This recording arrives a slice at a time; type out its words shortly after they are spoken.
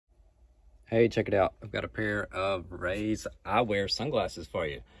Hey, check it out. I've got a pair of RAZE Eyewear sunglasses for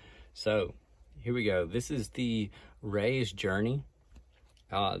you. So here we go. This is the RAZE Journey.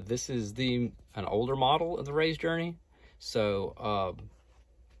 This is an older model of the RAZE Journey. So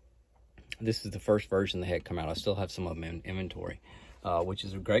this is the first version that had come out. I still have some of them in inventory, which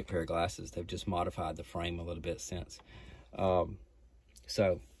is a great pair of glasses. They've just modified the frame a little bit since.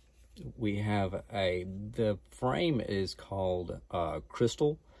 So we have the frame is called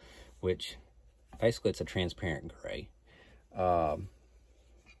Crystal, which basically it's a transparent gray.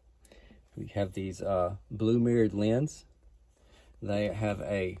 We have these blue mirrored lens. They have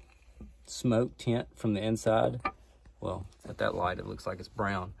a smoke tint from the inside. Well, at that light it looks like it's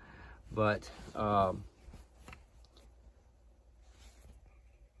brown, but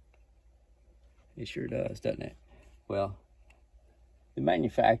it sure does, doesn't it? Well, the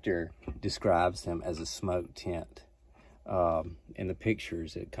manufacturer describes them as a smoke tint. In the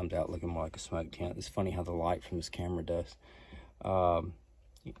pictures it comes out looking more like a smoke tint. It's funny how the light from this camera does.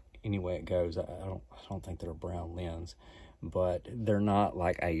 Anyway it goes, I don't think they're a brown lens, but they're not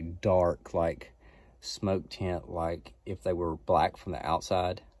like a dark like smoke tint like if they were black from the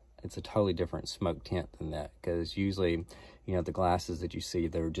outside. It's a totally different smoke tint than that, because usually, you know, the glasses that you see,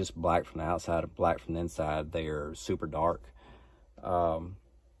 they're just black from the outside and black from the inside. They are super dark.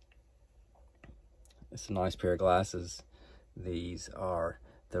 It's a nice pair of glasses. These are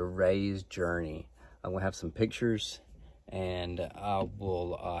the RAZE Journey. I'm gonna have some pictures, and I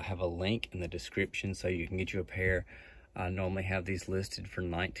will have a link in the description so you can get you a pair. I normally have these listed for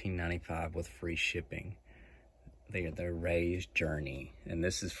 $19.95 with free shipping. They are the RAZE Journey, and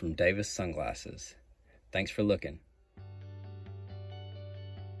this is from Davis Sunglasses. Thanks for looking.